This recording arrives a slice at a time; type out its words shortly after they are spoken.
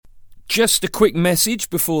Just a quick message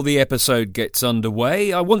before the episode gets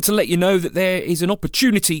underway. I want to let you know that there is an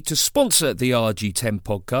opportunity to sponsor the RG10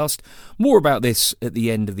 podcast. More about this at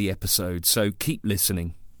the end of the episode, so keep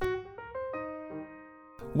listening.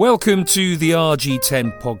 Welcome to the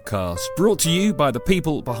RG10 podcast, brought to you by the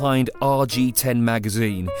people behind RG10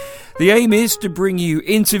 magazine. The aim is to bring you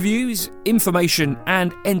interviews, information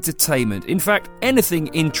and entertainment. In fact, anything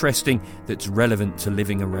interesting that's relevant to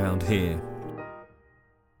living around here.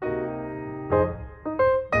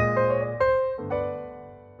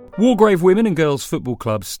 Wargrave Women and Girls Football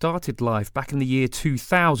Club started life back in the year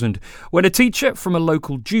 2000 when a teacher from a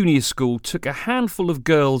local junior school took a handful of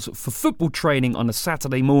girls for football training on a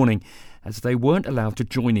Saturday morning as they weren't allowed to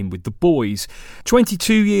join in with the boys.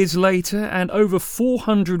 22 years later and over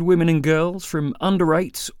 400 women and girls from under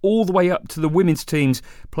 8s all the way up to the women's teams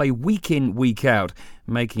play week in, week out,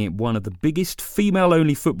 making it one of the biggest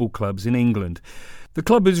female-only football clubs in England. The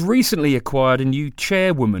club has recently acquired a new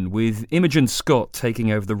chairwoman, with Imogen Scott taking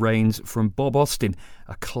over the reins from Bob Austin,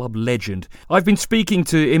 a club legend. I've been speaking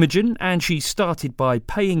to Imogen and she started by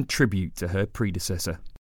paying tribute to her predecessor.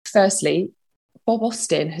 Firstly, Bob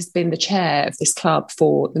Austin has been the chair of this club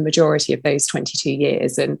for the majority of those 22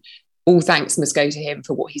 years, and all thanks must go to him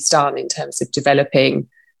for what he's done in terms of developing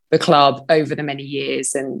the club over the many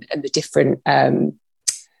years and the different,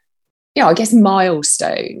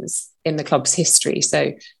 milestones in the club's history.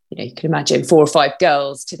 So, you can imagine 4 or 5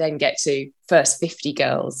 girls to then get to first 50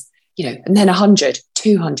 girls, and then 100,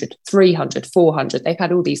 200, 300, 400. They've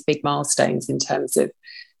had all these big milestones in terms of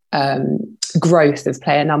growth of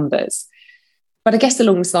player numbers. But I guess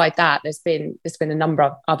alongside that, there's been a number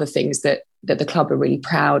of other things that the club are really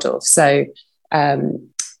proud of. So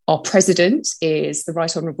our president is the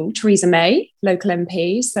Right Honourable Theresa May, local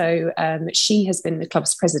MP. So she has been the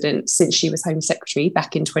club's president since she was Home Secretary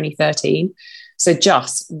back in 2013. So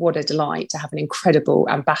just what a delight to have an incredible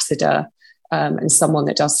ambassador and someone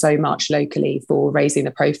that does so much locally for raising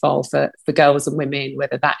the profile for girls and women,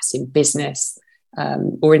 whether that's in business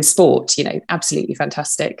or in sport, absolutely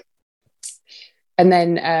fantastic. And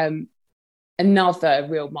then another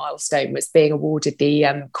real milestone was being awarded the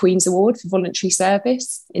Queen's Award for voluntary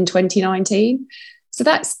service in 2019. So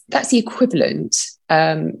that's the equivalent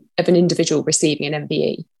of an individual receiving an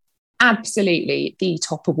MBE. Absolutely the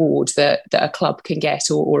top award that a club can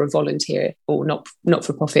get, or a volunteer or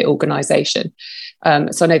not-for-profit organisation. So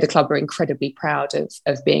I know the club are incredibly proud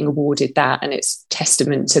of being awarded that, and it's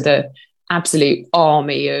testament to the absolute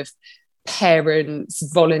army of parents,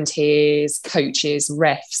 volunteers, coaches,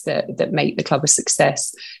 refs that make the club a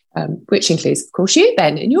success, which includes, of course, you,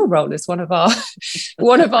 Ben, in your role as one of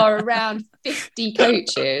our around 50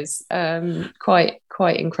 coaches. Quite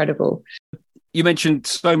incredible. You mentioned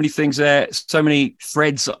so many things there, so many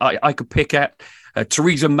threads I could pick at.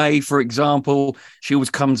 Theresa May, for example, she always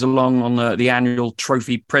comes along on the annual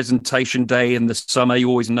trophy presentation day in the summer. You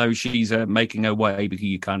always know she's making her way, because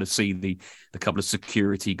you kind of see the couple of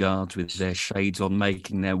security guards with their shades on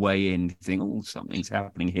making their way in. You think, oh, something's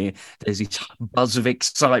happening here. There's this buzz of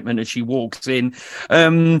excitement as she walks in.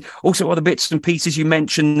 Also, other bits and pieces you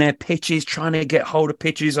mentioned there, pitches, trying to get hold of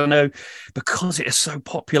pitches. I know because it is so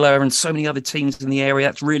popular and so many other teams in the area,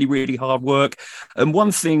 that's really, really hard work. And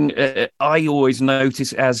one thing I always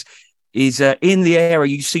notice is in the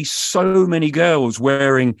area, you see so many girls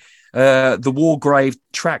wearing the Wargrave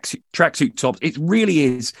tracksuit tops. It really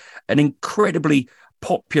is an incredibly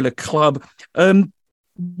popular club.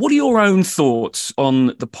 What are your own thoughts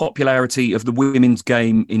on the popularity of the women's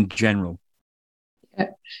game in general?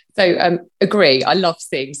 So agree. I love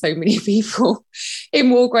seeing so many people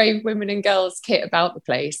in Wargrave women and girls kit about the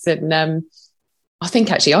place. And I think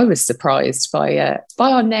actually I was surprised by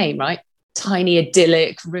our name, right? Tiny,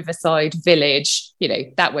 idyllic riverside village.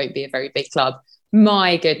 That won't be a very big club.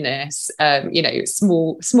 My goodness,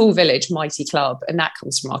 small village, mighty club, and that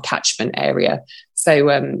comes from our catchment area. So,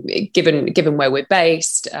 given where we're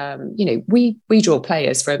based, we draw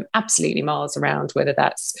players from absolutely miles around, whether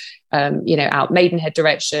that's out Maidenhead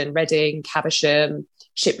direction, Reading, Caversham,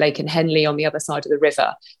 Shiplake and Henley on the other side of the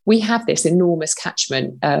river. We have this enormous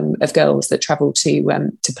catchment of girls that travel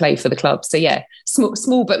to play for the club. So yeah,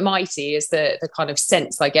 small but mighty is the kind of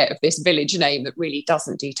sense I get of this village name, that really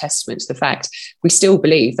doesn't do testament to the fact we still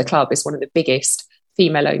believe the club is one of the biggest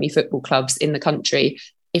female-only football clubs in the country,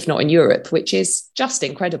 if not in Europe, which is just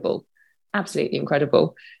incredible, absolutely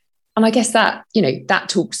incredible. And I guess that, that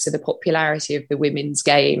talks to the popularity of the women's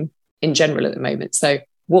game in general at the moment. So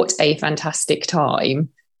what a fantastic time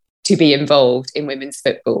to be involved in women's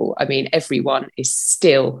football. I mean, everyone is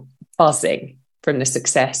still buzzing from the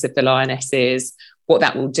success of the Lionesses, what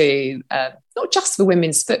that will do not just for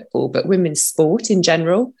women's football, but women's sport in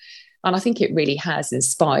general. And I think it really has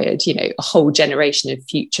inspired, a whole generation of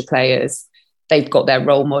future players. They've got their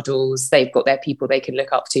role models, they've got their people they can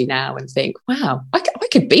look up to now and think, wow, I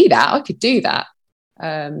could be that, I could do that.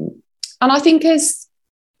 And I think as,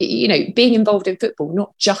 being involved in football,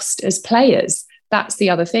 not just as players, that's the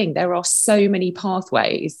other thing. There are so many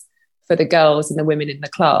pathways for the girls and the women in the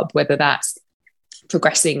club, whether that's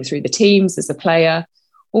progressing through the teams as a player,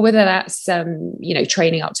 or whether that's,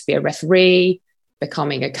 training up to be a referee,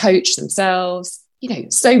 becoming a coach themselves,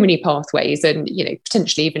 so many pathways and,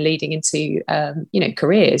 potentially even leading into,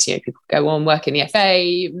 careers. People go on, work in the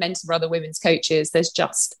FA, mentor other women's coaches. There's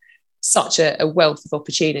just such a wealth of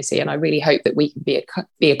opportunity. And I really hope that we can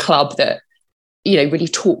be a club that, really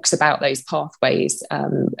talks about those pathways,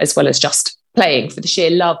 as well as just playing for the sheer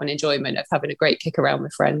love and enjoyment of having a great kick around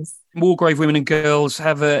with friends. Wargrave Women and Girls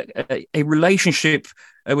have a relationship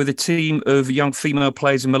with a team of young female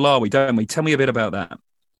players in Malawi, don't we? Tell me a bit about that.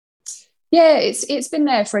 Yeah, it's been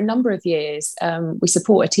there for a number of years. We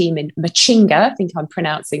support a team in Machinga. I think I'm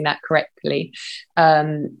pronouncing that correctly.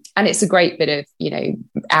 And it's a great bit of,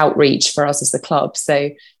 outreach for us as the club.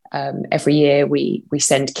 So every year we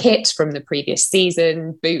send kit from the previous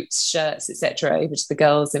season, boots, shirts, etc., over to the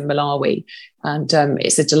girls in Malawi. And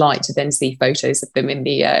it's a delight to then see photos of them in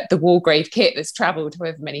the Wargrave kit that's travelled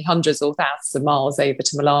however many hundreds or thousands of miles over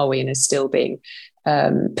to Malawi and is still being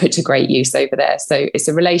put to great use over there. So it's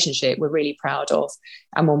a relationship we're really proud of,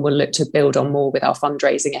 and one we'll look to build on more with our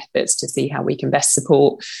fundraising efforts to see how we can best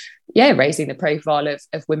support, raising the profile of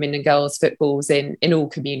women and girls footballs in all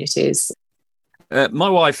communities. My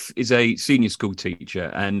wife is a senior school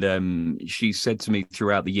teacher, and she said to me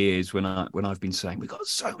throughout the years when I've been saying we've got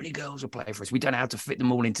so many girls who play for us, we don't know how to fit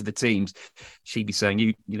them all into the teams. She'd be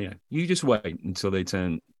saying, you just wait until they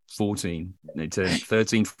turn 14, they turn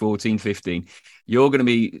 13, 14, 15. You're going to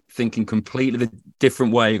be thinking completely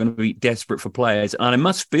different way. You're going to be desperate for players. And I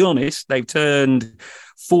must be honest, they've turned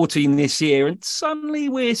 14 this year, and suddenly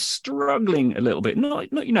we're struggling a little bit. Not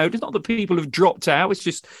it's not that people have dropped out. It's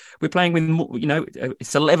just we're playing with,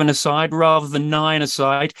 it's 11 aside rather than 9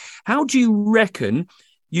 aside. How do you reckon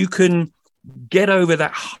you can get over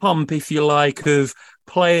that hump, if you like, of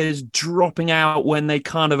players dropping out when they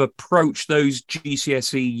kind of approach those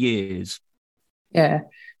GCSE years? Yeah,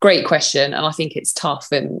 great question. And I think it's tough.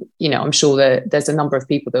 And, I'm sure that there's a number of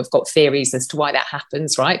people that have got theories as to why that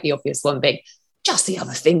happens, right? The obvious one being just the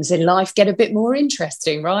other things in life get a bit more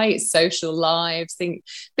interesting, right? Social lives,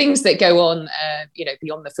 things that go on,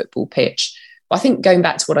 beyond the football pitch. But I think going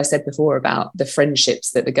back to what I said before about the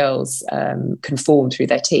friendships that the girls can form through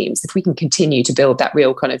their teams, if we can continue to build that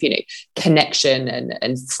real kind of, connection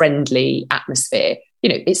and friendly atmosphere,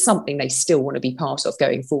 it's something they still want to be part of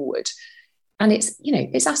going forward. And it's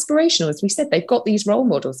aspirational. As we said, they've got these role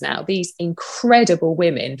models now, these incredible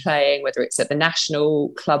women playing, whether it's at the national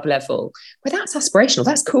club level, but that's aspirational.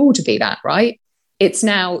 That's cool to be that, right? It's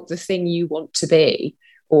now the thing you want to be,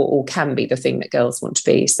 or can be the thing that girls want to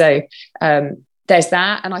be. So there's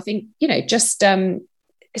that. And I think, just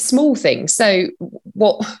small things. So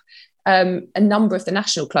what a number of the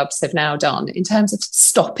national clubs have now done in terms of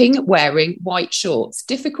stopping wearing white shorts,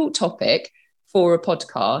 difficult topic for a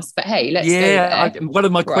podcast, but hey, let's go there. One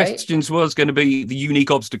of my questions was going to be the unique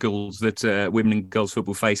obstacles that women and girls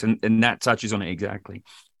football face, and that touches on it exactly.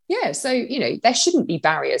 Yeah, so, there shouldn't be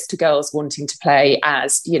barriers to girls wanting to play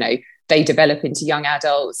as, they develop into young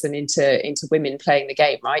adults and into women playing the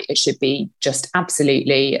game, right? It should be just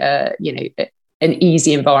absolutely, an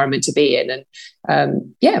easy environment to be in.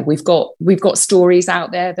 And we've got stories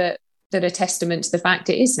out there that are testament to the fact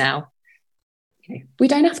it is now. We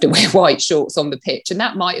don't have to wear white shorts on the pitch, and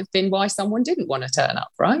that might have been why someone didn't want to turn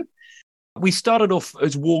up, right? We started off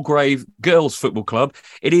as Wargrave Girls Football Club.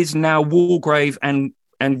 It is now Wargrave and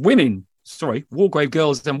women. Sorry, Wargrave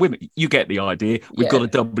Girls and Women. You get the idea. We've got a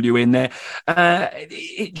W in there.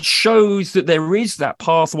 It shows that there is that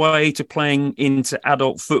pathway to playing into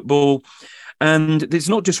adult football. And there's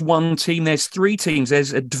not just one team, there's 3 teams.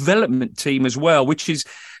 There's a development team as well, which is,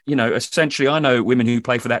 essentially, I know women who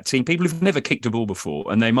play for that team, people who've never kicked a ball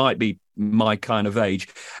before, and they might be my kind of age.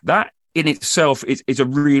 That in itself is a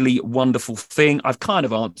really wonderful thing. I've kind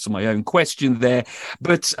of answered my own question there,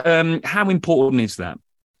 but how important is that?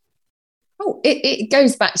 Oh, it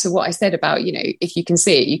goes back to what I said about, if you can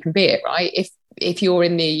see it, you can be it, right? If you're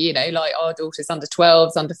in the, like our daughters under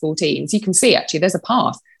 12s, under 14s, you can see actually there's a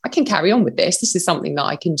path. I can carry on with this. This is something that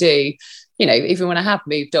I can do, even when I have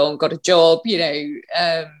moved on, got a job,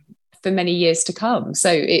 for many years to come. So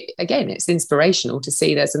it's inspirational to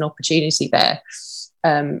see there's an opportunity there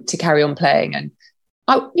to carry on playing. And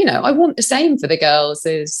I want the same for the girls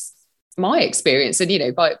as my experience.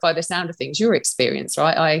 And, by the sound of things, your experience,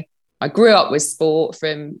 right? I grew up with sport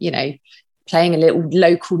from, playing a little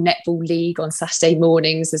local netball league on Saturday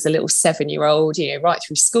mornings as a little 7-year-old, right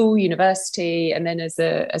through school, university, and then as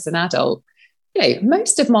an adult.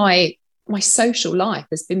 Most of my social life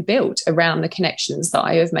has been built around the connections that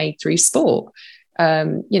I have made through sport.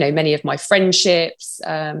 Many of my friendships,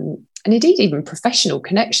 and indeed even professional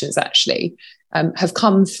connections actually, have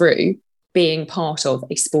come through being part of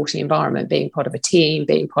a sporting environment, being part of a team,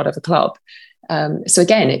 being part of a club. So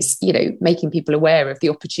again, it's, making people aware of the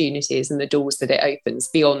opportunities and the doors that it opens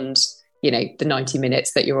beyond, the 90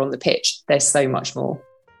 minutes that you're on the pitch. There's so much more.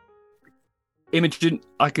 Imogen,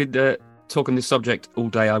 I could talk on this subject all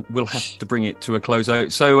day. I will have to bring it to a close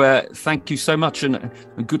out. So thank you so much, and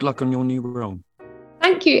good luck on your new role.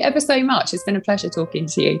 Thank you ever so much. It's been a pleasure talking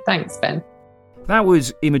to you. Thanks, Ben. That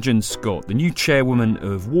was Imogen Scott, the new chairwoman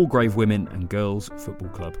of Wargrave Women and Girls Football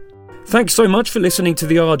Club. Thanks so much for listening to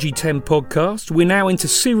the RG10 podcast. We're now into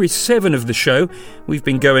series 7 of the show. We've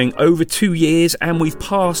been going over 2 years and we've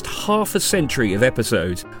passed half a century of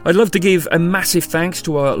episodes. I'd love to give a massive thanks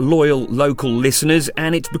to our loyal local listeners,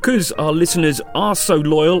 and it's because our listeners are so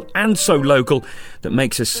loyal and so local that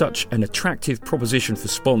makes us such an attractive proposition for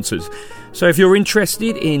sponsors. So if you're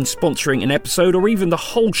interested in sponsoring an episode or even the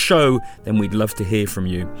whole show, then we'd love to hear from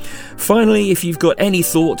you. Finally, if you've got any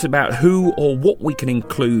thoughts about who or what we can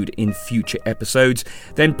include in future episodes,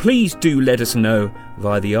 then please do let us know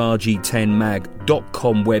via the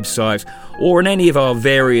rg10mag.com website or on any of our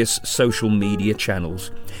various social media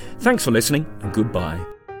channels. Thanks for listening and goodbye.